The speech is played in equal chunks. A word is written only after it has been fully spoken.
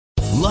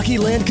Lucky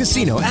Land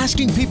Casino,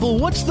 asking people,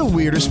 what's the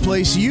weirdest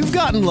place you've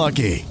gotten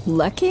lucky?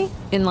 Lucky?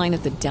 In line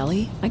at the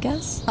deli, I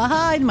guess?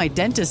 Aha, in my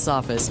dentist's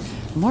office.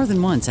 More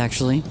than once,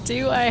 actually.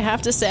 Do I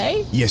have to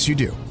say? Yes, you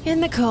do. In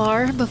the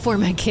car before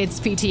my kids'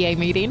 PTA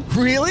meeting.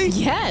 Really?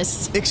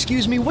 Yes.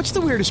 Excuse me, what's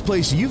the weirdest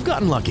place you've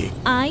gotten lucky?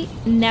 I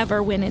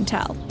never win and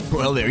tell.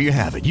 Well, there you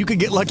have it. You can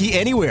get lucky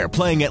anywhere,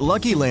 playing at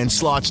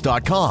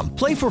LuckyLandSlots.com.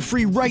 Play for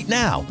free right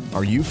now.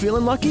 Are you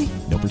feeling lucky?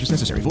 No purchase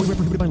necessary. Void where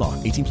prohibited by law.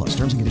 18 plus.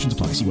 Terms and conditions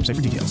apply. See website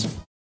for details.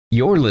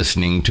 You're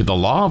listening to the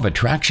Law of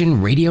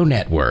Attraction Radio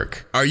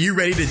Network. Are you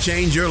ready to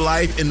change your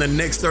life in the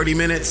next 30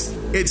 minutes?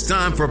 It's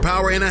time for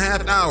Power in a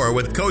Half Hour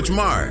with Coach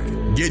Mark.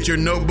 Get your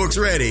notebooks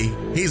ready.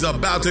 He's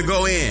about to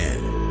go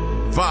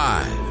in.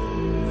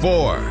 5,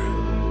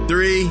 4,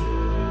 3,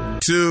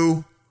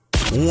 2,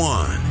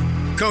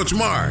 1. Coach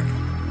Mark,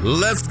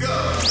 let's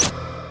go.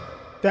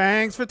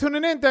 Thanks for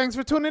tuning in.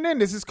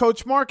 This is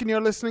Coach Mark, and you're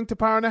listening to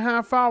Power in a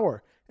Half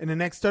Hour. In the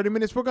next 30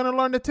 minutes, we're going to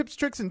learn the tips,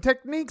 tricks, and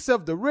techniques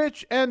of the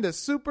rich and the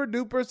super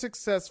duper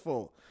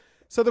successful.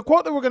 So the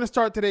quote that we're going to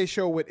start today's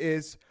show with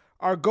is,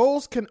 our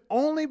goals can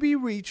only be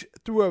reached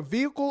through a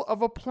vehicle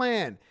of a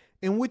plan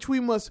in which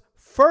we must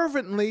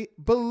fervently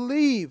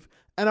believe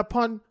and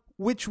upon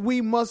which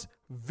we must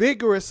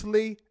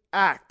vigorously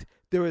act.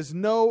 There is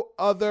no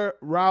other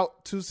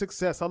route to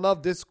success. I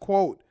love this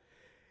quote.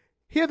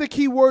 Here are the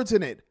key words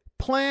in it.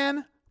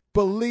 Plan,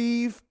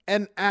 believe,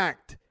 and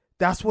act.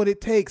 That's what it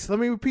takes. Let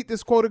me repeat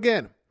this quote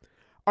again.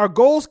 Our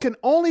goals can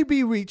only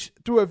be reached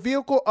through a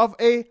vehicle of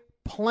a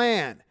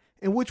plan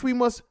in which we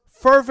must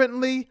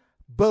fervently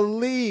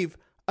believe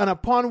and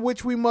upon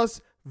which we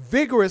must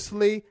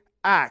vigorously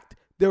act.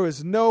 There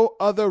is no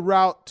other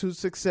route to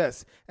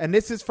success. And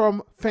this is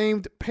from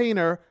famed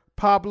painter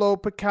Pablo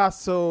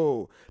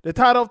Picasso. The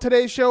title of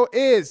today's show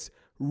is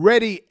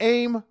Ready,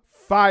 Aim,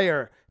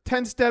 Fire.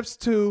 10 steps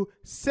to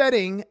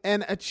setting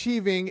and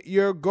achieving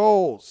your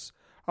goals.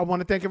 I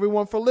want to thank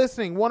everyone for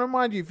listening. I want to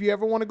remind you, if you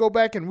ever want to go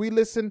back and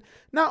re-listen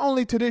not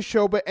only to this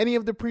show, but any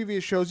of the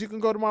previous shows, you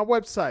can go to my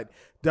website,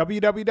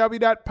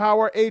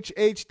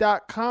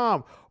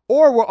 www.powerhh.com.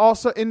 Or we're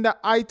also in the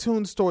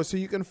iTunes store, so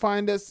you can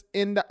find us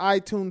in the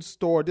iTunes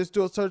store. Just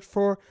do a search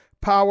for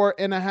Power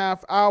in a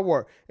Half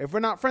Hour. If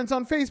we're not friends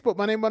on Facebook,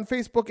 my name on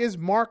Facebook is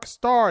Mark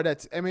Starr.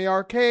 That's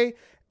MarkStarr.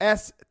 On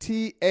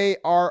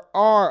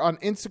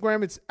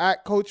Instagram, it's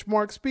at Coach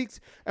Mark Speaks.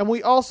 And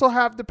we also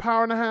have the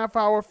Power in a Half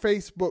Hour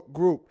Facebook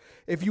group.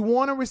 If you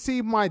want to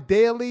receive my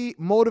daily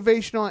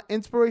motivational and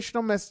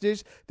inspirational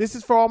messages, this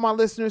is for all my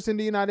listeners in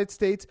the United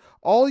States.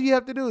 All you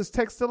have to do is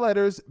text the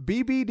letters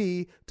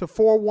BBD to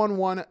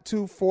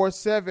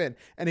 411247.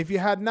 And if you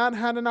had not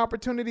had an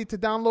opportunity to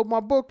download my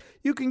book,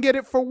 you can get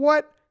it for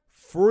what?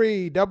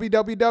 Free.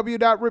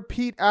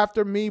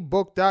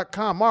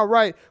 www.repeataftermebook.com. All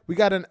right, we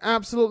got an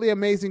absolutely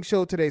amazing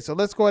show today, so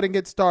let's go ahead and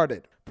get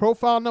started.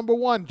 Profile number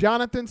 1,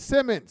 Jonathan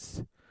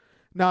Simmons.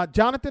 Now,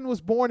 Jonathan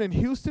was born in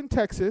Houston,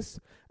 Texas,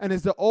 and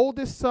is the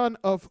oldest son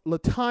of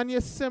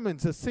LaTanya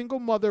Simmons, a single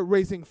mother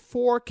raising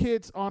 4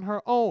 kids on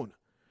her own.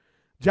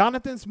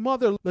 Jonathan's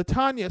mother,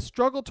 LaTanya,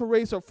 struggled to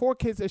raise her 4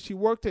 kids as she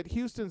worked at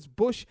Houston's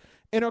Bush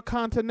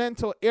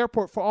Intercontinental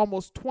Airport for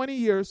almost 20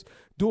 years,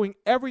 doing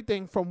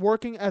everything from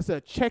working as a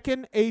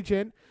check-in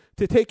agent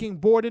to taking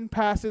boarding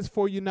passes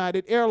for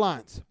United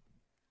Airlines.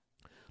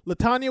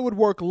 LaTanya would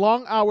work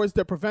long hours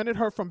that prevented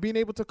her from being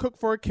able to cook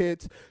for her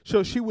kids,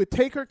 so she would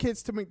take her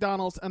kids to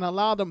McDonald's and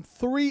allow them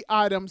 3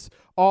 items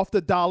off the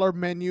dollar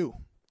menu.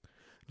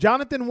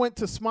 Jonathan went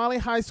to Smiley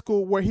High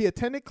School, where he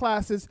attended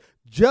classes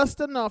just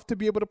enough to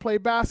be able to play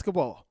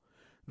basketball.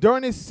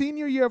 During his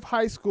senior year of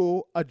high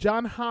school, a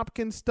Johns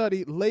Hopkins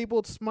study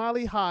labeled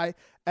Smiley High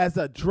as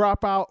a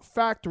dropout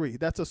factory.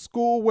 That's a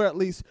school where at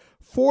least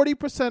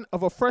 40%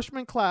 of a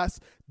freshman class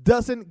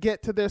doesn't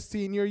get to their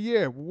senior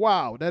year.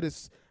 Wow, that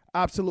is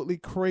absolutely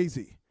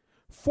crazy.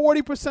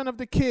 40% of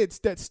the kids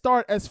that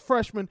start as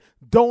freshmen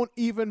don't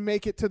even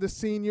make it to the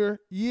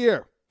senior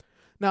year.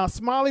 Now,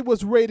 Smiley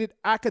was rated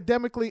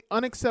academically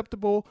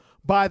unacceptable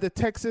by the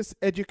Texas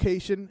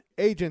Education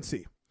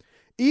Agency.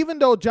 Even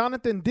though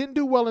Jonathan didn't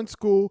do well in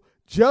school,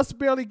 just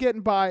barely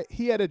getting by,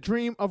 he had a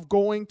dream of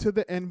going to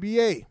the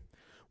NBA.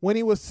 When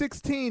he was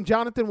 16,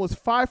 Jonathan was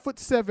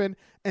 5'7"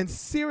 and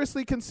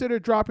seriously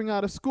considered dropping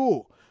out of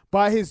school.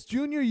 By his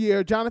junior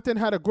year, Jonathan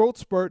had a growth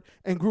spurt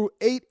and grew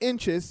 8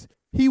 inches.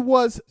 He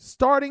was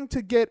starting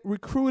to get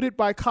recruited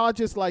by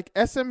colleges like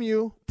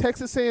SMU,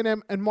 Texas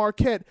A&M, and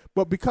Marquette,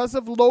 but because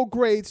of low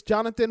grades,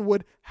 Jonathan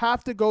would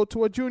have to go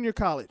to a junior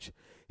college.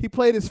 He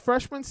played his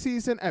freshman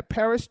season at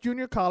Paris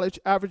Junior College,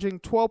 averaging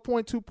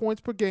 12.2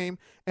 points per game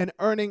and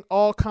earning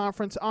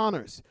all-conference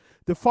honors.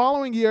 The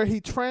following year, he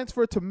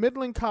transferred to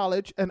Midland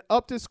College and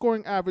upped his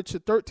scoring average to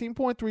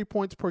 13.3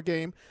 points per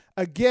game,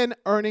 again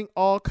earning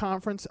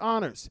all-conference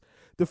honors.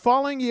 The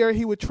following year,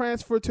 he would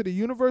transfer to the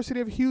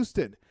University of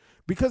Houston.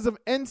 Because of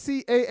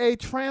NCAA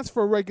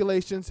transfer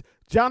regulations,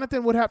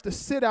 Jonathan would have to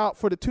sit out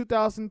for the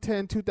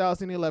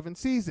 2010-2011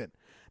 season.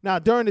 Now,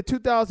 during the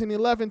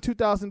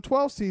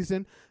 2011-2012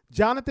 season,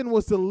 Jonathan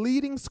was the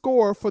leading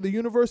scorer for the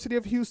University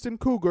of Houston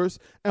Cougars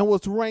and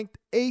was ranked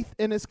 8th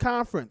in his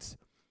conference.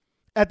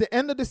 At the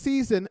end of the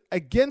season,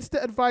 against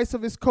the advice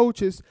of his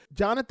coaches,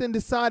 Jonathan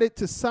decided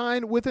to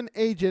sign with an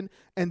agent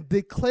and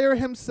declare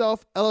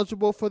himself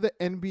eligible for the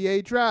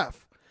NBA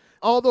draft.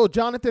 Although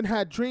Jonathan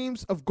had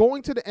dreams of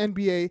going to the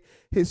NBA,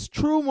 his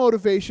true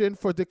motivation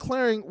for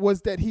declaring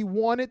was that he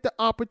wanted the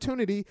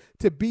opportunity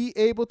to be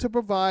able to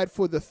provide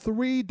for the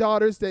 3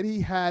 daughters that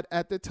he had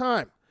at the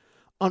time.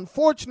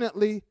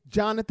 Unfortunately,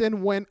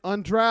 Jonathan went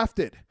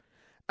undrafted.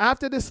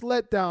 After this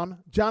letdown,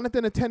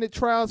 Jonathan attended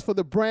trials for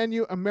the brand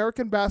new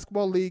American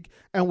Basketball League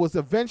and was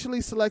eventually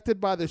selected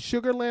by the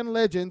Sugar Land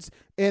Legends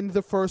in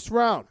the first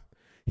round.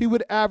 He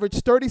would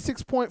average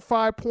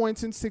 36.5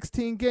 points in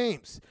 16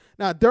 games.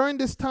 Now, during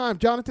this time,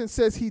 Jonathan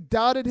says he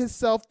doubted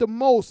himself the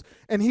most,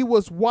 and he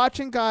was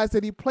watching guys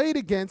that he played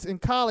against in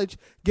college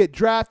get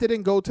drafted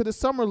and go to the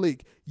summer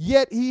league,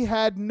 yet he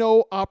had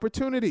no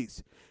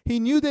opportunities. He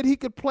knew that he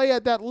could play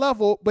at that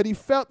level, but he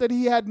felt that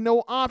he had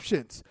no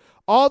options.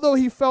 Although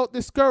he felt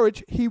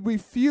discouraged, he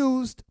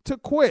refused to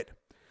quit.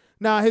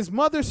 Now, his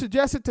mother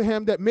suggested to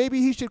him that maybe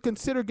he should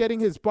consider getting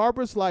his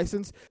barber's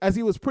license, as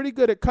he was pretty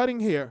good at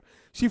cutting hair.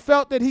 She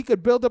felt that he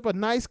could build up a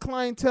nice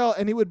clientele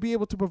and he would be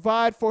able to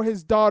provide for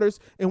his daughters,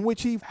 in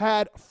which he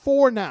had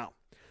 4 now.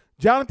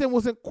 Jonathan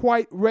wasn't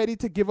quite ready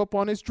to give up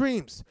on his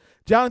dreams.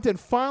 Jonathan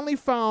finally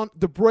found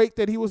the break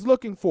that he was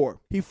looking for.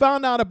 He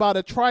found out about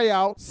a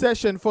tryout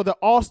session for the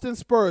Austin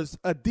Spurs,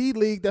 a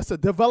D-League that's a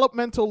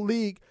developmental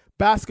league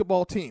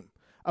basketball team.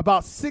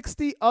 About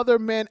 60 other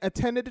men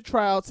attended the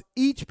tryouts,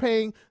 each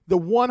paying the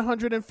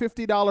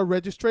 $150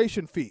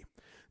 registration fee.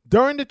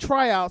 During the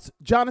tryouts,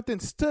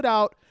 Jonathan stood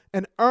out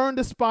and earned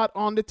a spot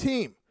on the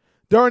team.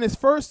 During his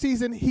first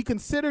season, he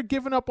considered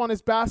giving up on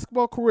his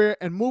basketball career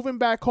and moving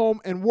back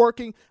home and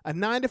working a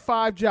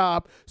 9-to-5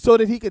 job so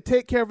that he could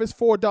take care of his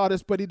 4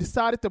 daughters, but he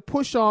decided to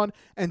push on,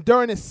 and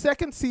during his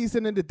second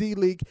season in the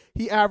D-League,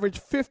 he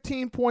averaged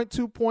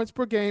 15.2 points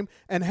per game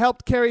and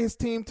helped carry his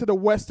team to the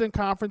Western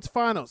Conference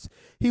Finals.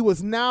 He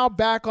was now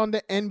back on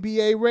the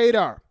NBA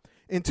radar.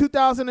 In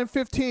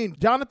 2015,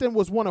 Jonathan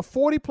was one of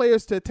 40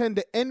 players to attend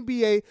the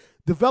NBA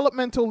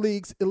Developmental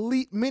League's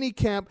elite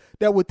minicamp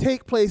that would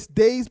take place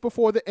days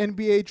before the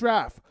NBA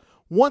draft.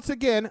 Once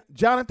again,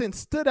 Jonathan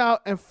stood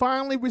out and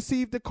finally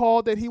received the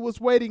call that he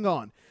was waiting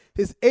on.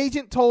 His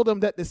agent told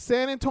him that the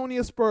San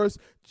Antonio Spurs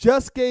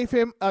just gave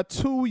him a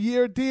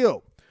 2-year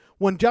deal.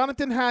 When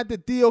Jonathan had the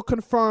deal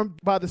confirmed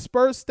by the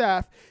Spurs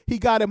staff, he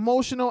got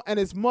emotional and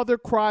his mother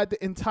cried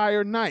the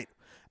entire night.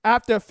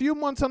 After a few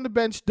months on the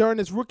bench during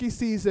his rookie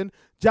season,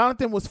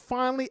 Jonathan was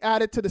finally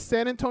added to the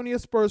San Antonio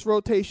Spurs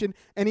rotation,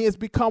 and he has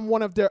become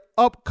one of their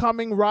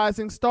upcoming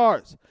rising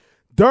stars.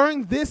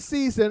 During this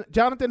season,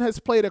 Jonathan has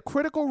played a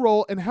critical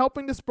role in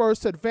helping the Spurs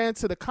to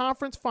advance to the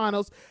conference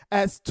finals,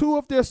 as 2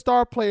 of their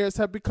star players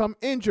have become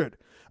injured.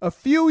 A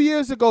few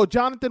years ago,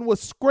 Jonathan was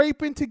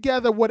scraping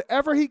together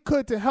whatever he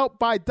could to help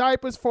buy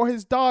diapers for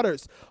his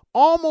daughters,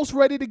 almost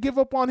ready to give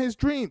up on his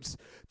dreams,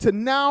 to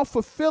now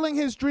fulfilling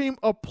his dream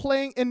of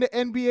playing in the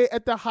NBA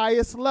at the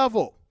highest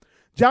level.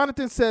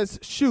 Jonathan says,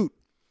 shoot,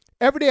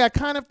 every day I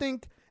kind of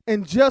think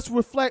and just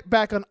reflect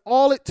back on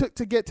all it took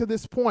to get to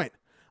this point.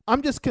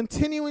 I'm just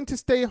continuing to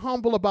stay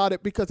humble about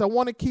it because I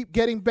want to keep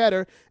getting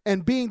better,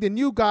 and being the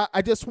new guy,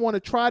 I just want to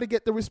try to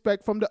get the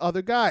respect from the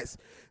other guys.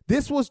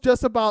 This was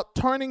just about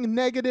turning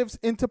negatives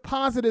into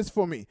positives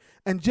for me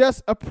and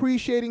just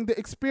appreciating the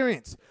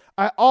experience.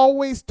 I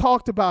always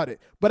talked about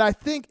it, but I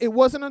think it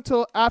wasn't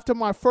until after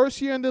my first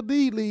year in the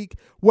D-League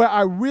where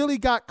I really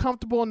got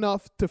comfortable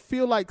enough to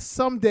feel like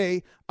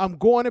someday I'm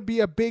going to be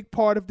a big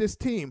part of this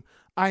team.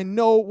 I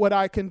know what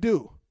I can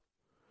do.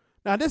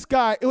 Now, this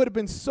guy, it would have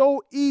been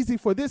so easy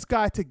for this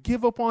guy to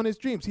give up on his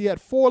dreams. He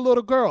had 4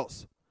 little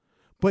girls,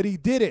 but he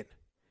didn't.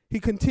 He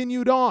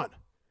continued on.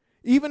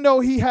 Even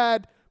though he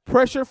had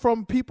pressure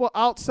from people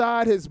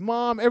outside, his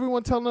mom,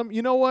 everyone telling him,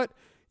 you know what,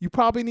 you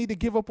probably need to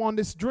give up on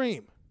this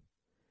dream.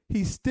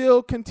 He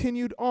still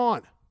continued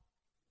on.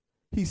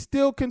 He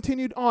still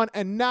continued on,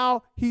 and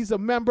now he's a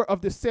member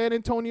of the San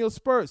Antonio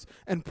Spurs.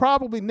 And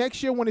probably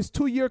next year when his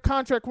 2-year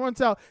contract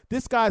runs out,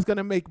 this guy's going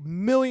to make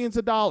millions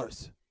of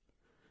dollars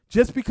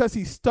just because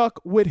he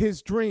stuck with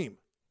his dream.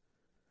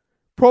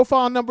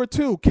 Profile number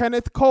 2,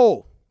 Kenneth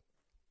Cole.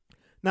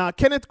 Now,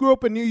 Kenneth grew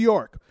up in New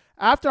York.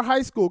 After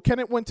high school,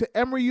 Kenneth went to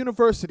Emory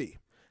University.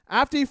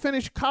 After he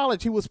finished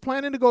college, he was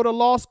planning to go to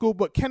law school,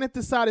 but Kenneth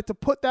decided to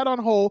put that on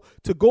hold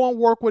to go and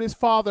work with his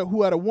father,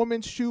 who had a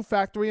women's shoe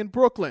factory in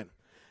Brooklyn.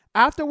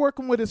 After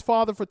working with his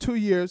father for 2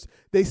 years,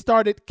 they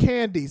started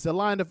Candies, a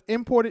line of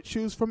imported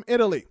shoes from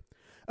Italy.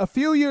 A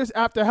few years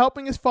after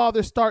helping his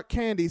father start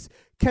Candies,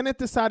 Kenneth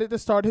decided to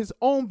start his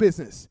own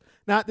business.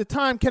 Now, at the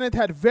time, Kenneth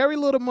had very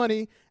little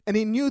money, and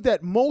he knew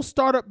that most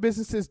startup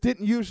businesses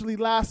didn't usually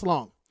last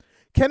long.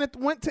 Kenneth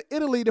went to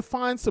Italy to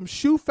find some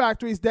shoe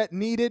factories that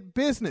needed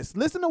business.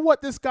 Listen to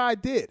what this guy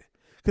did,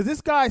 because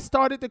this guy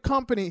started the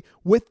company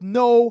with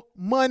no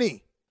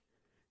money.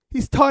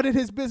 He started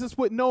his business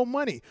with no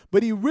money,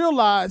 but he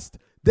realized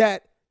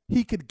that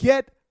he could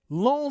get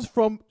loans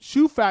from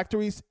shoe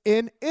factories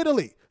in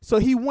Italy. So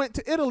he went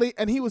to Italy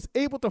and he was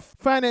able to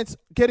finance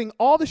getting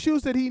all the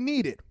shoes that he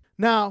needed.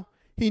 Now,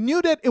 he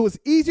knew that it was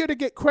easier to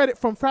get credit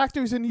from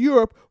factories in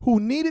Europe who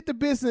needed the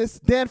business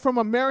than from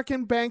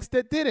American banks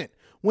that didn't.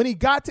 When he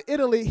got to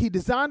Italy, he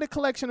designed a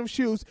collection of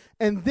shoes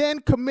and then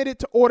committed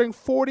to ordering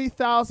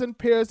 40,000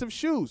 pairs of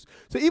shoes.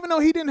 So even though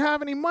he didn't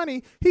have any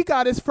money, he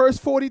got his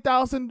first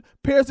 40,000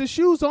 pairs of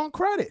shoes on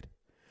credit.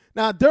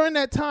 Now, during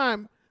that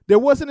time, there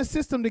wasn't a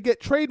system to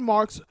get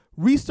trademarks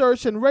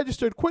researched and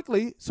registered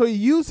quickly, so he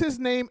used his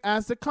name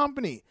as the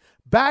company.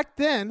 Back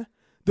then,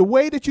 the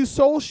way that you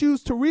sold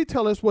shoes to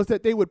retailers was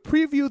that they would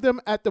preview them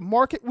at the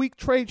Market Week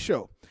trade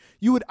show.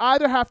 You would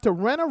either have to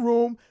rent a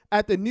room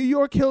at the New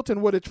York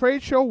Hilton where the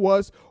trade show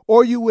was,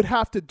 or you would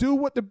have to do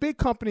what the big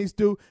companies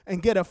do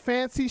and get a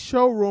fancy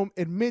showroom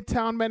in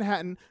Midtown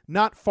Manhattan,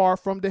 not far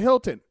from the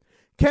Hilton.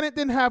 Kenneth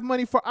didn't have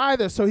money for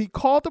either, so he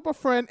called up a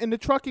friend in the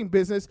trucking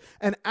business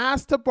and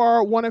asked to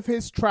borrow one of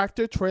his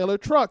tractor-trailer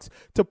trucks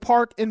to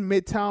park in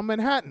Midtown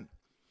Manhattan.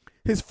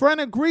 His friend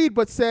agreed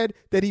but said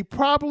that he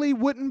probably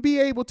wouldn't be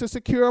able to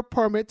secure a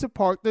permit to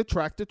park the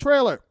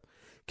tractor-trailer.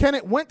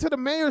 Kenneth went to the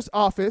mayor's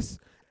office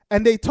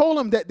and they told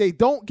him that they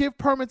don't give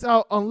permits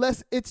out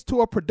unless it's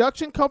to a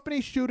production company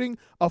shooting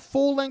a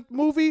full-length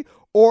movie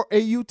or a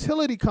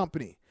utility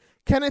company.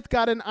 Kenneth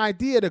got an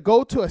idea to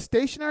go to a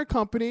stationery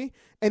company,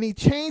 and he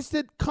changed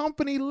the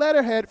company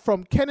letterhead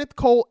from Kenneth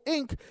Cole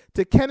Inc.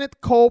 to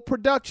Kenneth Cole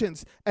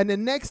Productions, and the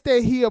next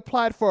day he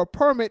applied for a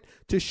permit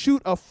to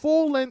shoot a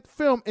full-length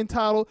film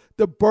entitled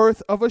The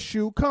Birth of a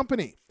Shoe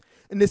Company.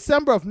 In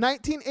December of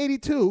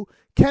 1982,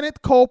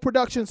 Kenneth Cole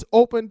Productions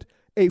opened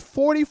a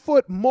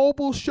 40-foot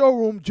mobile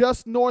showroom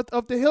just north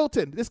of the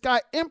Hilton. This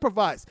guy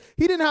improvised.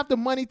 He didn't have the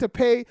money to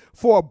pay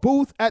for a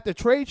booth at the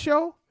trade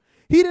show.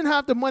 He didn't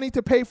have the money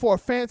to pay for a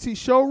fancy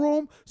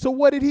showroom. So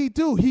what did he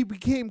do? He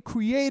became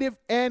creative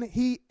and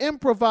he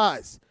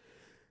improvised.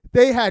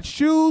 They had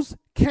shoes,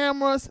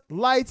 cameras,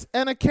 lights,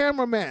 and a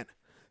cameraman.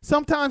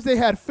 Sometimes they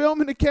had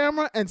film in the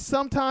camera and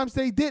sometimes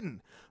they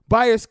didn't.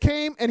 Buyers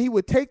came and he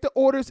would take the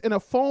orders in a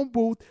phone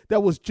booth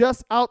that was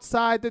just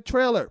outside the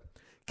trailer.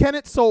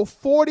 Kenneth sold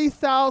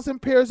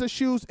 40,000 pairs of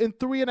shoes in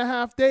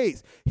 3.5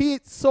 days. He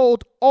had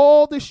sold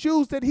all the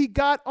shoes that he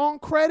got on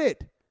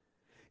credit.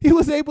 He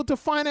was able to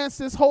finance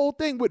this whole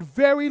thing with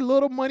very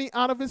little money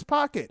out of his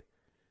pocket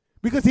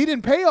because he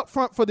didn't pay up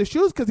front for the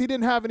shoes because he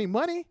didn't have any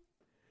money.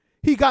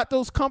 He got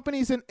those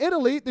companies in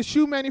Italy, the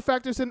shoe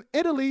manufacturers in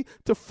Italy,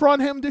 to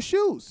front him the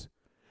shoes.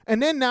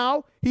 And then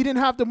now he didn't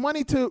have the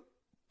money to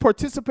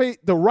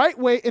participate the right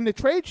way in the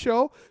trade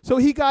show, so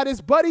he got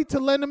his buddy to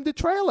lend him the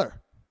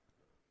trailer.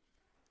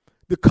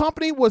 The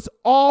company was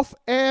off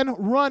and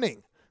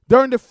running.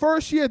 During the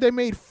first year, they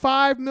made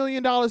 $5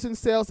 million in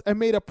sales and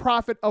made a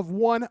profit of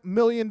 $1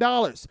 million.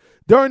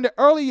 During the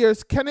early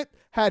years, Kenneth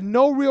had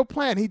no real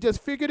plan. He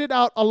just figured it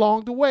out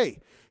along the way.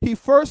 He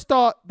first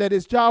thought that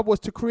his job was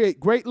to create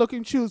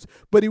great-looking shoes,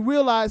 but he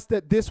realized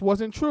that this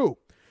wasn't true.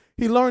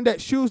 He learned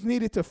that shoes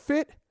needed to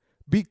fit,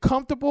 be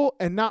comfortable,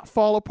 and not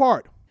fall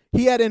apart.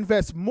 He had to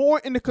invest more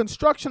in the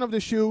construction of the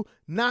shoe,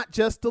 not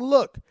just the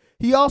look.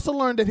 He also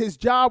learned that his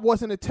job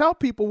wasn't to tell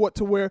people what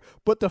to wear,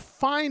 but to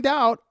find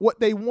out what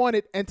they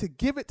wanted and to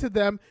give it to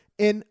them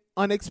in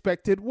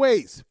unexpected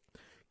ways.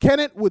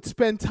 Kenneth would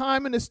spend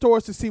time in the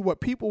stores to see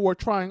what people were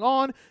trying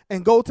on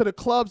and go to the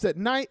clubs at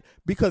night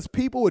because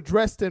people were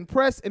dressed to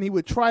impress, and he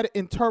would try to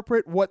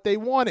interpret what they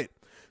wanted.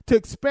 To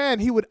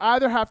expand, he would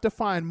either have to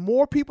find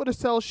more people to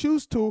sell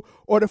shoes to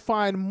or to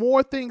find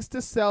more things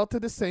to sell to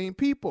the same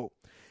people.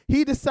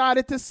 He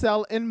decided to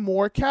sell in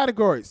more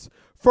categories.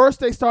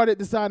 First, they started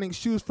designing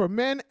shoes for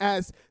men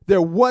as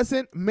there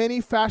wasn't many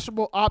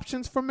fashionable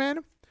options for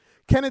men.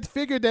 Kenneth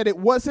figured that it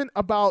wasn't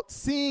about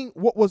seeing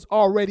what was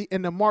already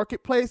in the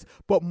marketplace,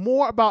 but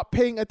more about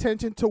paying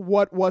attention to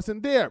what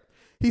wasn't there.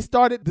 He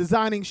started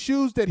designing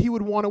shoes that he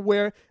would want to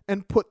wear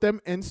and put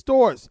them in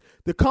stores.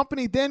 The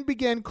company then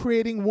began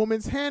creating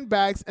women's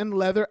handbags and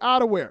leather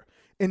outerwear.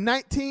 In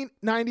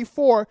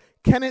 1994,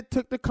 Kenneth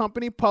took the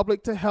company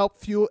public to help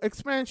fuel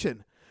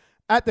expansion.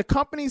 At the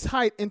company's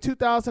height in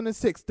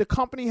 2006, the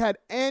company had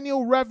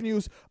annual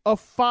revenues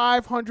of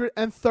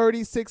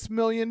 $536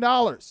 million.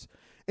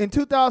 In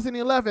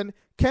 2011,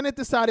 Kenneth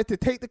decided to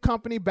take the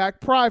company back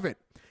private.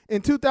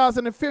 In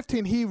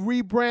 2015, he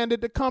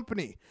rebranded the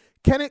company.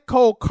 Kenneth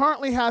Cole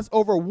currently has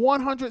over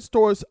 100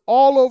 stores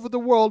all over the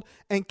world,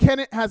 and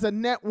Kenneth has a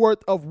net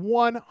worth of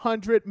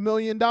 $100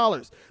 million.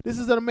 This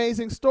is an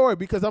amazing story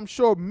because I'm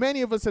sure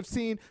many of us have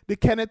seen the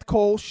Kenneth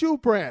Cole shoe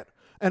brand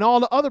and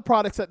all the other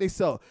products that they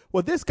sell.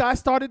 Well, this guy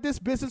started this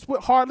business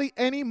with hardly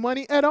any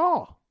money at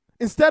all.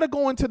 Instead of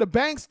going to the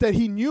banks that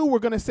he knew were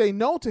going to say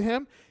no to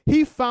him,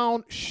 he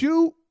found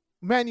shoe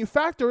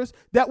manufacturers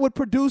that would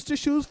produce the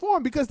shoes for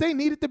him because they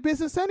needed the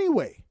business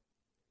anyway.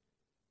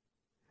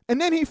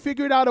 And then he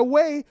figured out a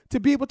way to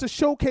be able to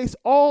showcase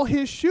all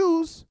his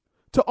shoes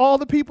to all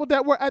the people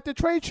that were at the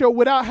trade show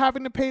without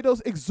having to pay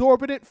those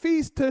exorbitant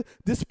fees to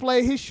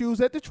display his shoes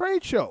at the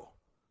trade show.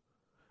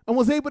 And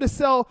was able to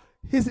sell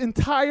his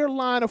entire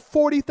line of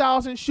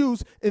 40,000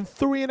 shoes in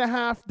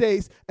 3.5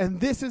 days, and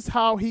this is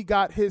how he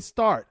got his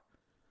start.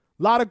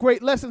 A lot of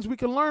great lessons we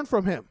can learn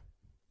from him.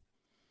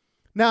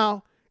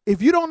 Now,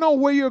 if you don't know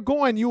where you're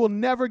going, you will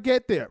never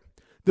get there.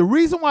 The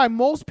reason why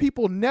most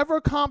people never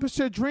accomplish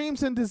their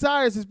dreams and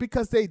desires is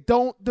because they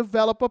don't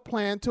develop a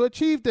plan to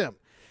achieve them.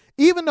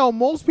 Even though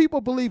most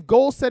people believe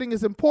goal setting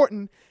is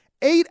important,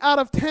 8 out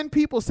of 10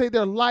 people say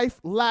their life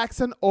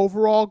lacks an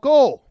overall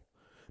goal.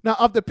 Now,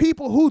 of the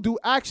people who do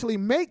actually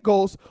make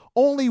goals,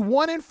 only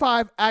 1 in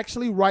 5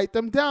 actually write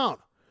them down.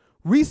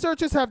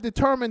 Researchers have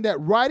determined that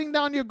writing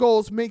down your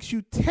goals makes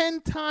you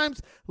 10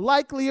 times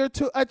likelier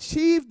to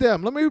achieve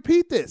them. Let me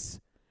repeat this.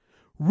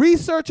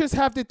 Researchers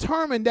have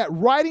determined that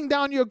writing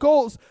down your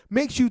goals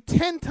makes you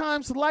 10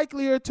 times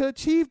likelier to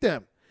achieve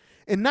them.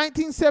 In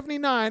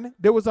 1979,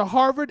 there was a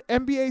Harvard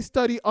MBA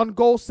study on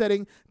goal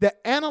setting that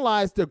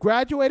analyzed the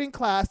graduating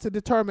class to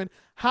determine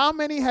how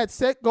many had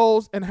set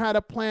goals and had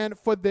a plan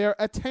for their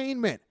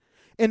attainment.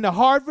 In the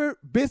Harvard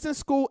Business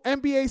School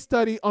MBA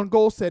study on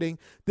goal setting,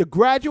 the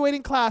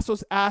graduating class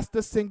was asked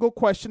a single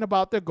question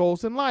about their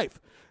goals in life.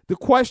 The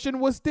question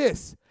was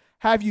this: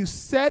 have you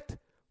set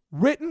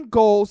written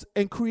goals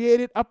and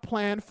created a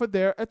plan for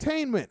their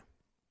attainment?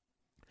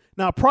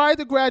 Now, prior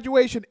to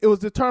graduation, it was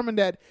determined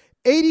that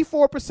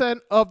 84%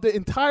 of the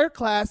entire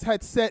class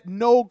had set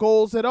no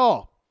goals at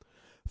all.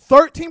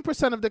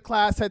 13% of the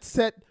class had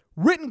set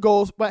written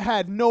goals but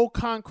had no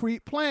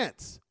concrete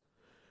plans.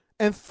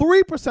 And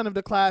 3% of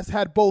the class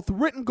had both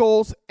written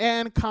goals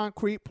and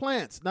concrete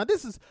plans. Now,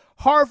 this is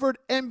Harvard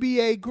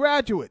MBA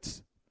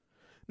graduates.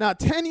 Now,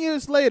 10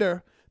 years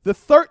later, the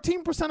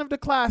 13% of the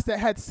class that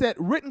had set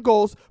written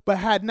goals but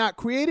had not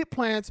created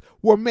plans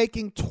were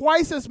making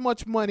twice as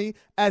much money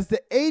as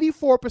the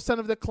 84%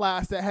 of the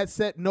class that had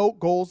set no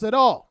goals at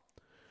all.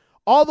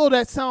 Although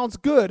that sounds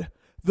good,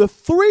 the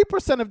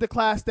 3% of the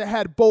class that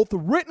had both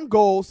written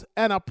goals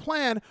and a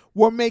plan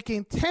were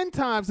making 10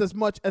 times as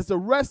much as the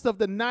rest of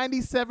the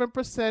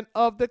 97%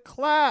 of the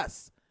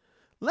class.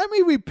 Let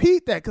me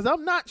repeat that because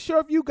I'm not sure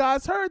if you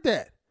guys heard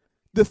that.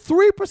 The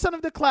 3%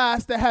 of the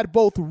class that had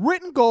both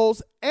written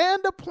goals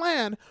and a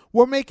plan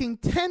were making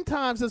 10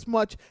 times as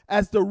much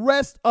as the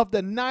rest of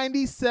the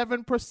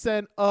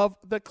 97% of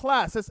the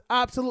class. That's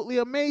absolutely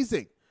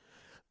amazing.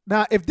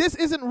 Now, if this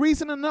isn't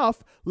reason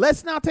enough,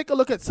 let's now take a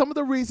look at some of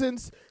the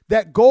reasons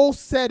that goal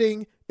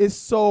setting is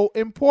so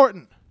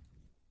important.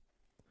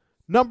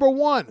 Number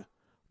 1,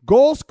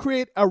 goals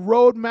create a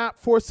roadmap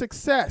for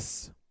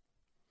success.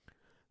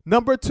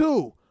 Number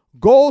 2,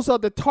 goals are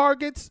the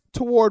targets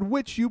toward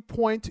which you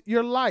point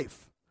your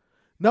life.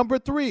 Number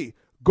 3,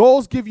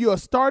 goals give you a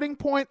starting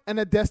point and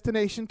a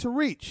destination to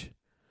reach.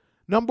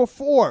 Number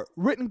 4,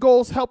 written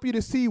goals help you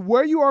to see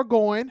where you are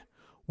going,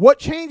 what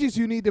changes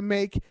you need to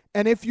make,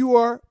 and if you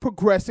are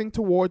progressing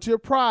towards your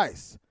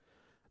prize.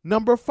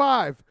 Number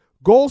 5,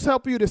 goals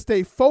help you to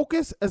stay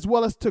focused as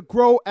well as to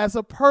grow as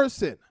a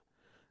person.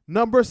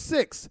 Number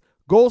 6,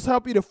 goals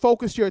help you to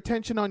focus your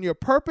attention on your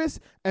purpose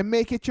and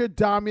make it your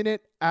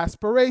dominant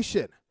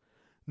aspiration.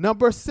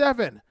 Number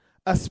 7,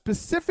 a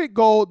specific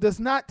goal does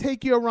not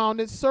take you around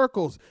in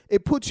circles.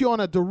 It puts you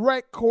on a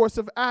direct course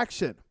of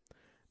action.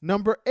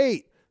 Number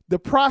 8, the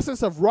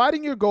process of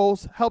writing your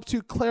goals helps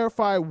you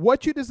clarify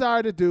what you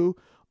desire to do,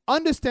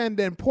 understand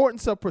the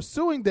importance of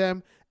pursuing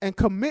them, and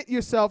commit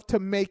yourself to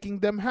making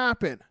them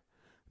happen.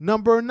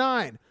 Number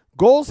 9,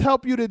 goals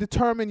help you to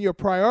determine your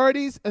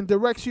priorities and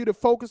directs you to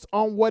focus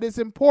on what is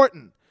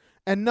important.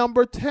 And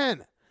number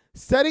 10,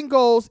 setting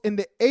goals in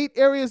the 8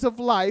 areas of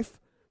life: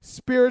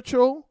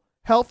 spiritual,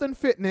 health and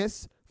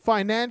fitness,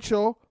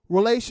 financial,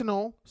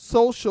 relational,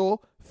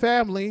 social,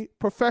 family,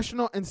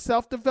 professional, and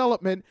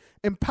self-development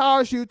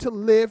empowers you to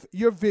live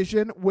your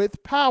vision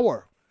with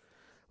power.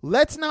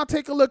 Let's now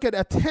take a look at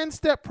a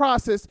 10-step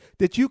process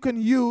that you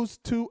can use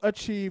to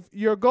achieve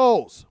your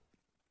goals.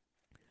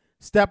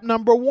 Step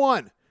number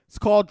 1, it's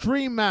called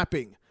dream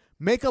mapping.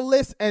 Make a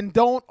list and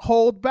don't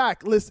hold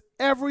back. List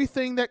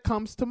everything that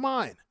comes to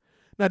mind.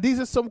 Now, these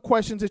are some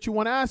questions that you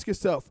want to ask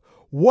yourself.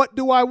 What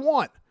do I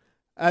want?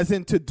 As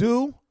in to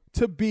do,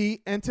 to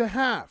be, and to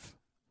have.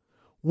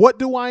 What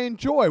do I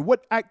enjoy?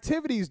 What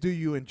activities do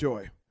you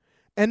enjoy?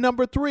 And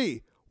number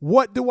 3,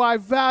 what do I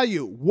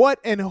value? What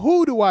and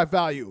who do I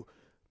value?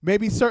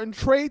 Maybe certain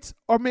traits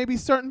or maybe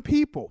certain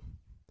people.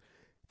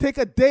 Take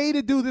a day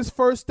to do this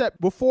first step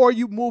before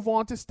you move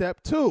on to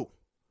step 2.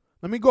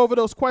 Let me go over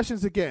those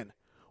questions again.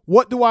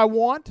 What do I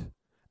want?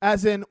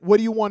 As in, what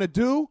do you want to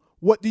do?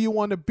 What do you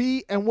want to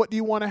be? And what do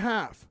you want to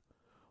have?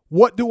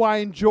 What do I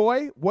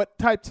enjoy? What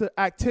types of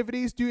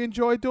activities do you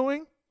enjoy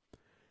doing?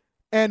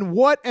 And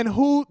what and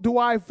who do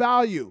I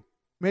value?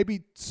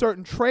 Maybe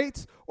certain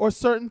traits or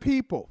certain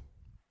people.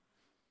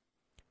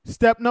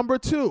 Step number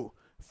 2,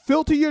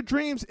 filter your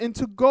dreams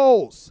into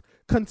goals.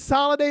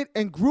 Consolidate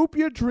and group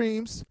your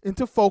dreams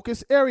into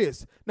focus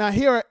areas. Now,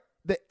 here are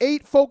the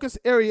 8 focus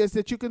areas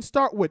that you can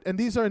start with, and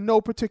these are in no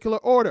particular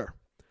order.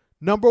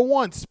 Number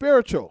 1,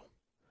 spiritual.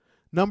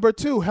 Number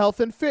 2, health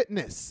and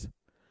fitness.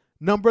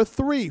 Number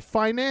 3,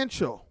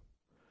 financial.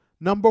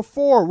 Number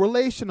 4,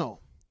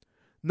 relational.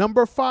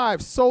 Number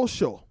 5,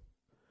 social.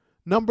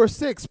 Number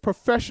 6,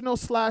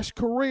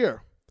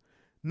 professional/career.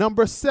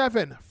 Number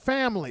 7,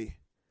 family.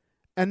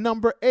 And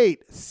number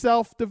 8,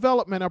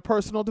 self-development or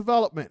personal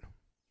development.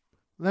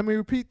 Let me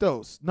repeat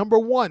those. Number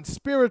 1,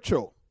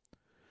 spiritual.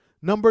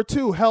 Number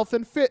 2, health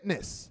and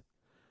fitness.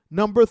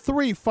 Number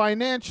 3,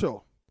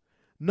 financial.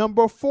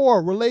 Number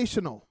 4,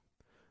 relational.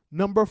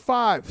 Number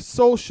 5,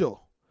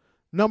 social.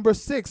 Number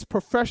 6,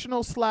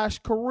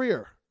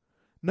 professional/career.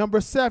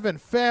 Number 7,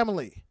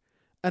 family.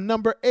 And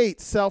number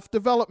 8,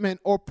 self-development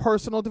or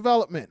personal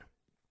development.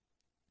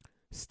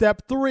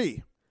 Step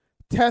 3,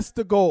 test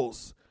the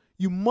goals.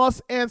 You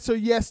must answer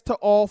yes to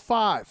all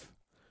 5.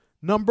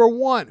 Number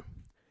 1,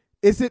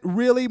 is it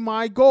really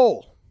my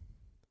goal?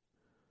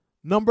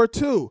 Number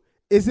 2,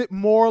 is it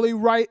morally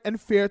right and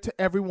fair to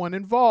everyone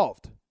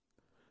involved?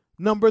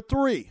 Number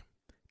 3,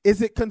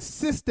 is it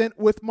consistent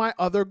with my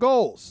other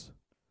goals?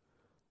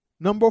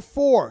 Number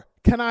 4,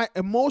 can I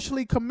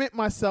emotionally commit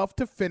myself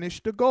to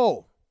finish the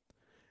goal?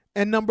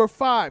 And number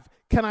 5,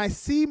 can I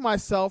see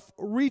myself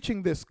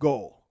reaching this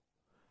goal?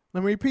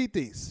 Let me repeat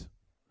these.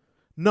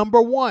 Number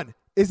 1,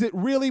 is it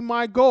really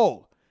my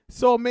goal?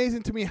 So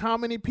amazing to me how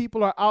many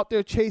people are out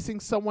there chasing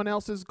someone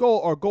else's goal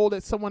or goal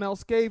that someone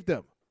else gave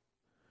them.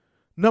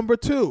 Number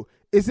 2,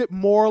 is it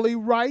morally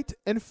right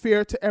and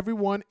fair to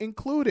everyone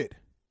included?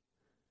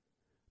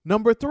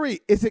 Number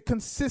 3, is it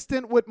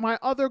consistent with my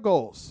other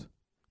goals?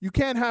 You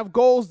can't have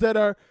goals that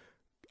are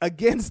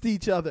against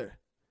each other.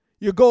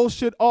 Your goals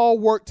should all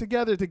work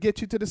together to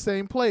get you to the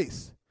same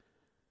place.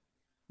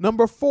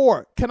 Number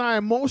 4, can I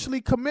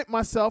emotionally commit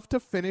myself to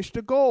finish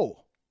the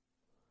goal?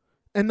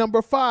 And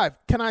number 5,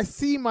 can I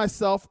see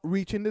myself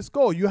reaching this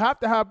goal? You have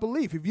to have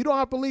belief. If you don't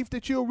have belief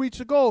that you'll reach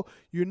the goal,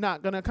 you're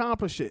not going to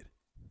accomplish it.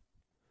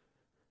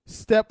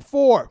 Step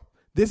 4,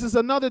 this is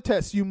another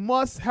test. You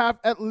must have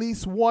at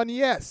least one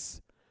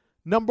yes.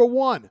 Number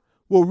 1,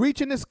 will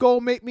reaching this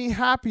goal make me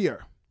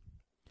happier?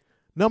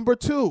 Number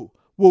 2,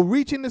 will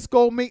reaching this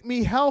goal make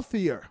me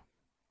healthier?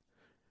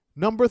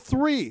 Number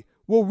 3,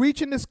 will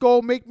reaching this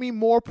goal make me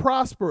more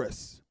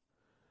prosperous?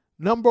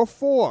 Number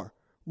 4,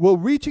 will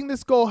reaching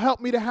this goal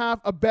help me to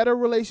have a better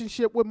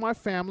relationship with my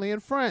family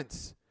and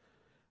friends?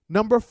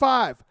 Number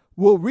 5,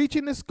 will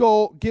reaching this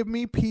goal give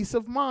me peace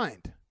of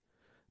mind?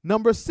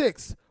 Number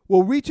 6,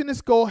 will reaching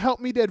this goal help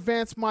me to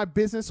advance my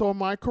business or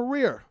my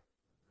career?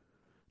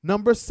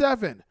 Number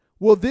 7,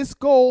 will this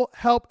goal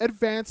help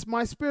advance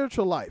my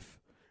spiritual life?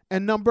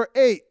 And number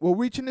 8, will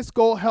reaching this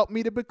goal help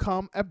me to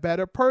become a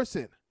better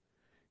person?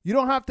 You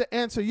don't have to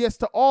answer yes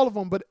to all of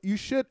them, but you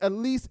should at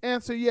least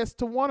answer yes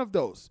to one of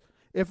those.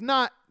 If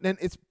not, then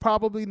it's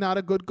probably not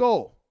a good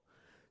goal.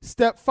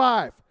 Step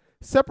 5,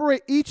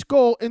 separate each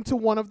goal into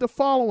one of the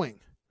following.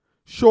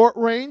 Short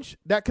range,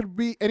 that could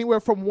be anywhere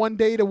from 1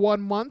 day to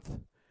 1 month.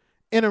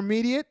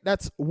 Intermediate,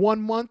 that's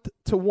 1 month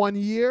to 1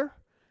 year.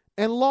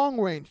 And long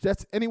range,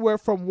 that's anywhere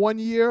from 1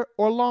 year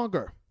or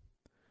longer.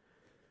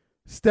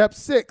 Step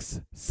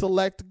 6,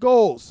 select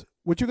goals.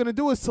 What you're going to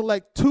do is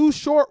select 2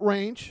 short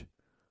range,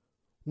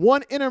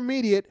 1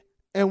 intermediate,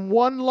 and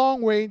 1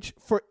 long range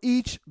for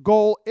each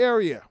goal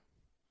area.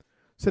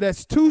 So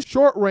that's 2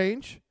 short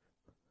range,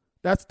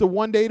 that's the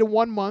 1 day to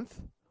 1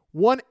 month,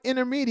 1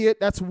 intermediate,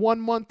 that's 1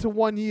 month to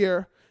 1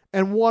 year,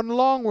 and 1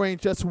 long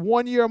range, that's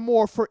 1 year or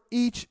more for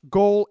each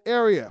goal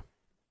area.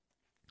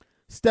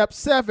 Step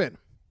 7,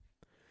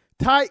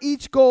 tie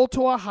each goal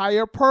to a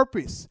higher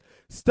purpose.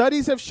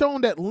 Studies have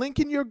shown that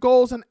linking your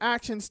goals and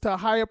actions to a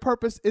higher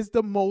purpose is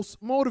the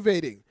most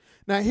motivating.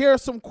 Now, here are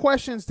some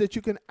questions that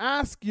you can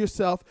ask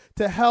yourself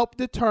to help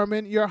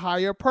determine your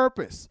higher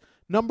purpose.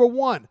 Number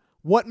 1,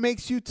 what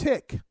makes you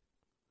tick?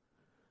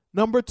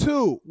 Number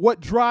 2, what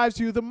drives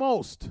you the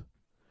most?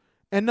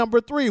 And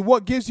number 3,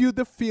 what gives you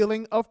the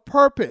feeling of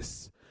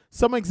purpose?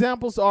 Some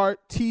examples are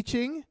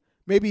teaching,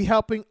 maybe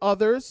helping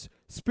others,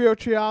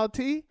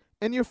 spirituality,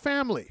 and your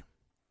family.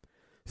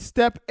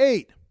 Step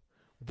 8,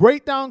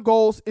 break down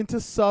goals into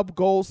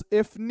sub-goals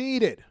if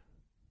needed.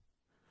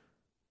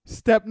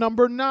 Step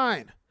number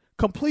 9,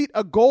 complete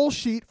a goal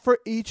sheet for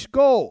each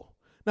goal.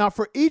 Now,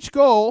 for each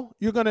goal,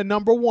 you're going to,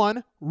 number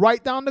 1,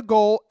 write down the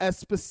goal as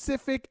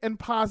specific and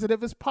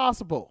positive as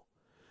possible.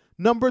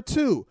 Number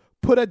 2,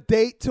 put a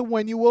date to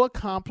when you will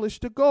accomplish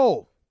the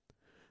goal.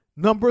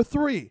 Number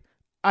 3,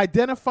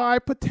 identify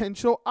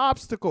potential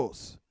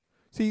obstacles.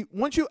 See,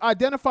 once you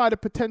identify the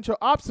potential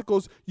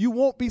obstacles, you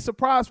won't be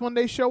surprised when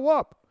they show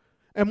up.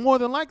 And more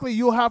than likely,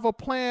 you'll have a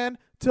plan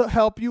to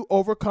help you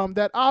overcome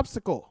that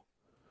obstacle.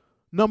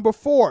 Number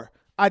 4,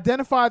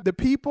 identify the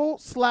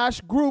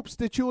people/groups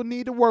that you will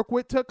need to work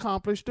with to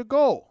accomplish the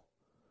goal.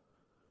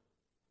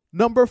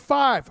 Number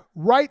 5,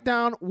 write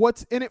down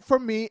what's in it for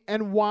me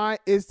and why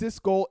is this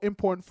goal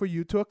important for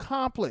you to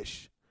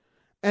accomplish.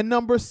 And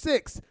number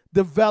 6,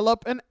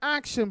 develop an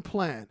action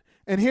plan.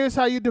 And here's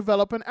how you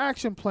develop an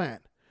action plan.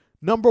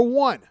 Number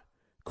 1,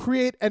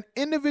 create an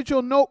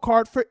individual note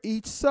card for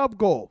each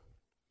sub-goal.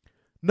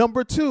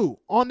 Number 2,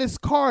 on this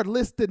card,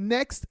 list the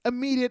next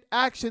immediate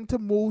action to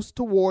move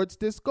towards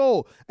this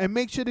goal and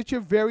make sure that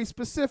you're very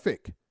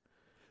specific.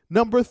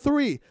 Number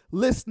 3,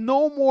 list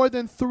no more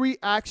than 3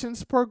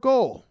 actions per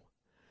goal.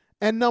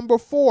 And number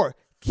 4,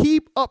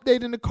 keep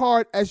updating the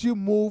card as you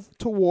move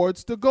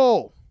towards the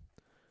goal.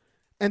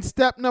 And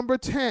step number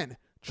 10,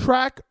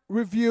 track,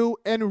 review,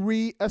 and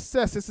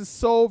reassess. This is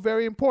so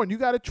very important. You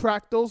got to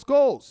track those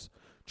goals.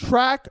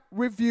 Track,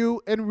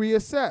 review, and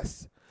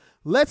reassess.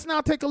 Let's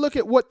now take a look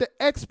at what the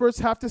experts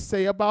have to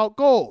say about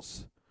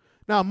goals.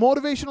 Now,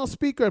 motivational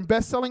speaker and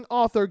best-selling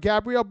author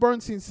Gabrielle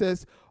Bernstein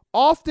says,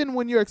 often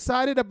when you're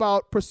excited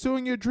about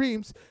pursuing your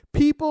dreams,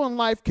 people in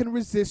life can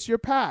resist your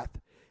path.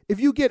 If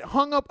you get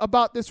hung up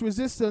about this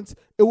resistance,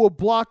 it will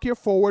block your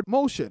forward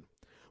motion.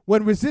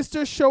 When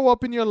resistors show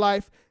up in your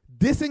life,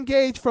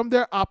 disengage from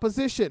their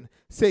opposition.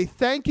 Say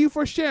thank you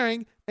for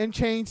sharing and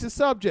change the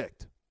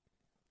subject.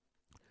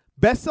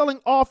 Best-selling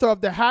author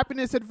of The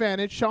Happiness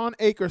Advantage, Sean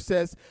Aker,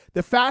 says,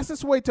 the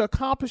fastest way to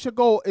accomplish a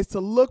goal is to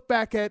look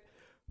back at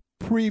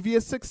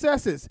previous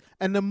successes.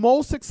 And the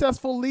most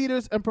successful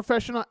leaders and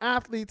professional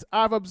athletes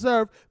I've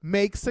observed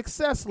make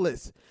success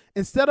lists.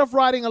 Instead of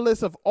writing a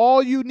list of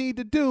all you need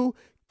to do,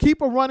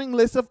 keep a running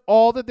list of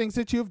all the things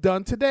that you've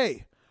done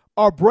today.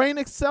 Our brain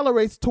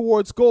accelerates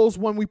towards goals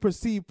when we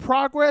perceive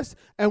progress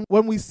and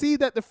when we see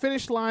that the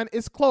finish line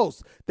is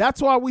close. That's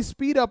why we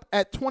speed up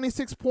at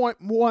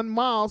 26.1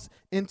 miles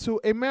into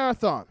a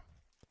marathon.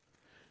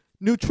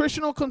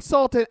 Nutritional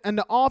consultant and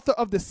the author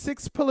of The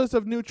 6 Pillars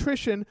of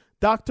Nutrition,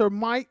 Dr.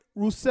 Mike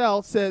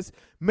Roussel, says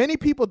many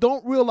people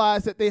don't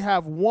realize that they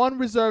have one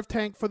reserve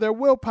tank for their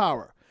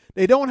willpower.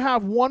 They don't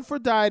have one for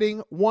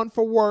dieting, one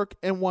for work,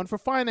 and one for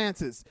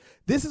finances.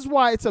 This is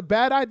why it's a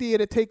bad idea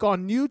to take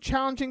on new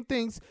challenging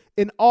things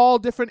in all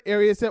different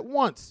areas at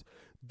once.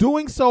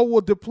 Doing so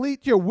will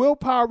deplete your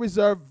willpower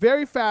reserve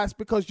very fast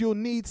because you'll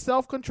need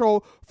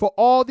self-control for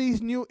all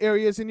these new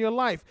areas in your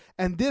life,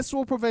 and this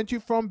will prevent you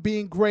from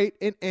being great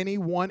in any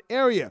one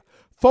area.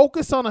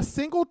 Focus on a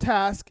single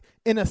task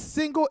in a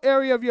single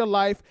area of your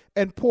life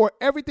and pour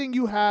everything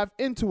you have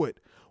into it.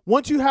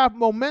 Once you have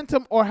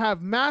momentum or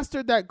have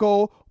mastered that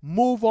goal,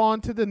 move on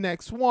to the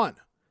next one.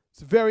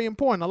 It's very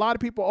important. A lot of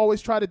people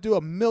always try to do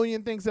a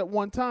million things at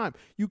one time.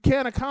 You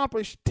can't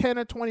accomplish 10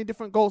 or 20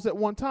 different goals at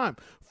one time.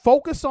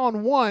 Focus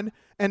on one,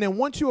 and then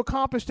once you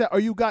accomplish that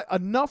or you got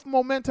enough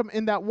momentum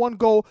in that one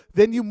goal,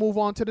 then you move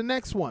on to the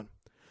next one.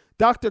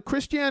 Dr.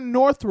 Christiane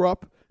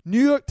Northrup,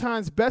 New York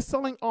Times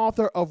bestselling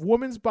author of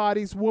Women's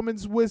Bodies,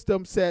 Women's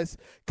Wisdom, says,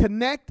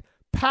 connect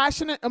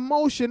passionate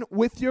emotion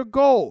with your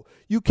goal.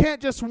 You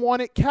can't just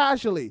want it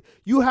casually.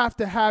 You have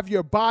to have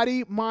your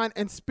body, mind,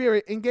 and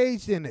spirit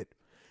engaged in it.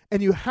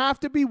 And you have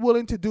to be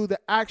willing to do the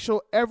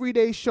actual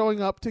everyday showing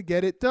up to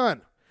get it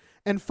done.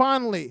 And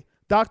finally,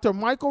 Dr.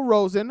 Michael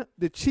Rosen,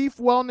 the Chief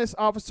Wellness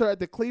Officer at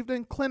the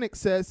Cleveland Clinic,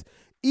 says,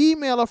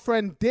 email a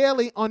friend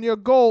daily on your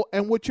goal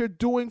and what you're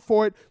doing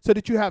for it so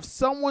that you have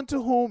someone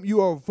to whom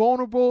you are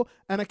vulnerable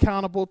and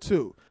accountable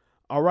to.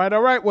 All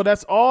right. Well,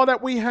 that's all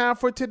that we have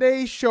for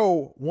today's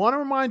show. Want to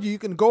remind you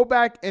can go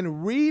back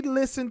and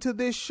re-listen to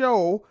this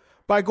show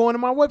by going to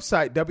my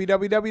website,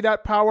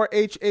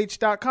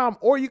 www.powerhh.com,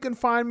 or you can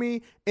find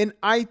me in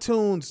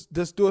iTunes.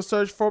 Just do a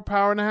search for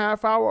Power in a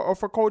Half Hour or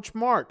for Coach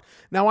Mark.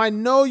 Now, I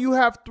know you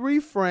have 3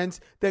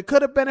 friends that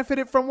could have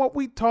benefited from what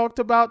we talked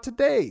about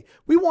today.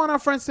 We want our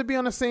friends to be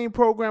on the same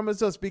program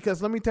as us because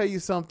let me tell you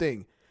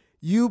something.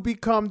 You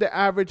become the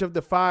average of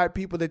the 5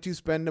 people that you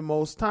spend the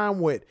most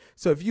time with.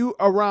 So if you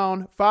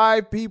around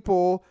 5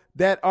 people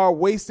that are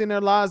wasting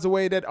their lives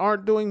away, that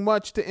aren't doing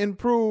much to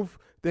improve,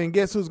 then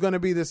guess who's going to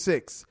be the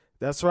 6th?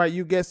 That's right.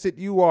 You guessed it.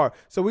 You are.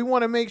 So we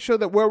want to make sure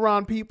that we're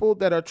around people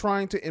that are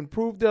trying to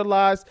improve their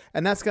lives,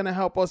 and that's going to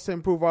help us to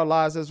improve our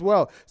lives as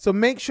well. So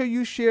make sure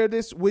you share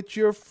this with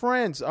your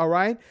friends. All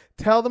right.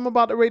 Tell them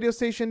about the radio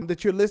station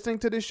that you're listening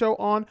to this show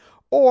on,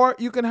 or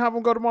you can have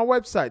them go to my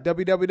website,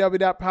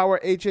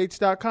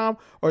 www.powerhh.com,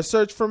 or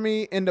search for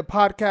me in the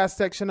podcast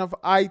section of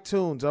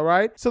iTunes. All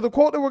right. So the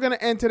quote that we're going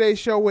to end today's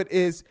show with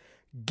is,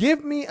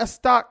 give me a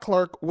stock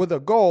clerk with a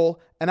goal,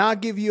 and I'll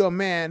give you a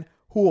man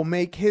who will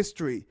make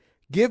history.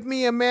 Give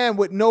me a man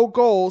with no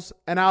goals,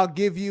 and I'll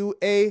give you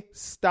a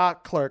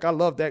stock clerk. I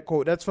love that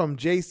quote. That's from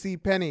J.C.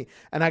 Penney.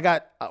 And I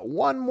got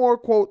one more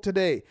quote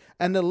today.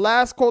 And the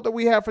last quote that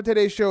we have for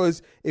today's show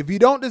is, if you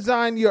don't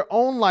design your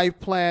own life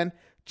plan,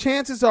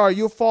 chances are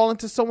you'll fall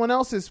into someone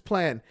else's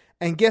plan.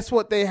 And guess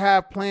what they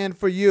have planned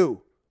for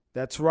you?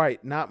 That's right,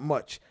 not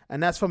much.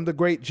 And that's from the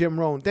great Jim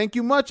Rohn. Thank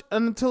you much,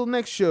 and until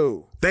next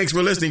show. Thanks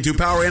for listening to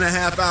Power in a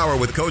Half Hour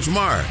with Coach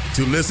Mark.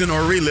 To listen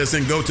or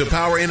re-listen, go to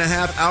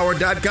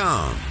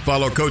powerinhalfhour.com.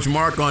 Follow Coach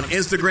Mark on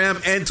Instagram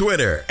and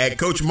Twitter at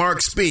Coach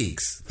Mark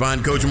Speaks.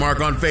 Find Coach Mark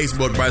on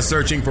Facebook by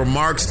searching for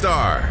Mark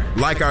Starr.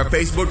 Like our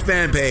Facebook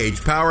fan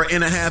page, Power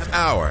in a Half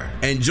Hour,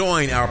 and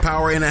join our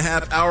Power in a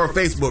Half Hour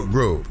Facebook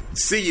group.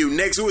 See you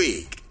next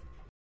week.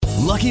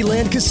 Lucky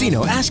Land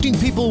Casino, asking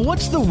people,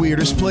 what's the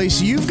weirdest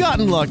place you've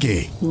gotten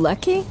lucky?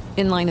 Lucky?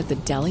 In line at the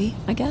deli,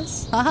 I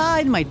guess? Aha,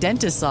 in my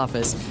dentist's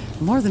office.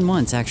 More than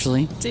once,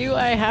 actually. Do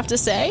I have to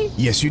say?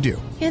 Yes, you do.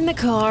 In the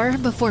car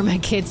before my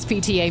kids'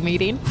 PTA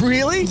meeting.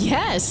 Really?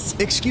 Yes.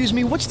 Excuse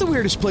me, what's the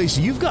weirdest place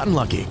you've gotten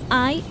lucky?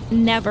 I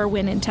never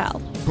win and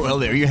tell. Well,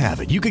 there you have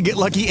it. You can get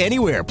lucky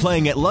anywhere,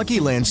 playing at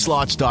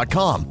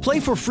LuckyLandSlots.com.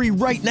 Play for free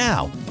right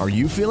now. Are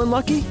you feeling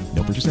lucky?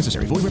 No purchase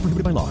necessary. Void where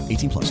prohibited by law.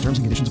 18 plus. Terms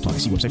and conditions apply.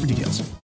 See website for details.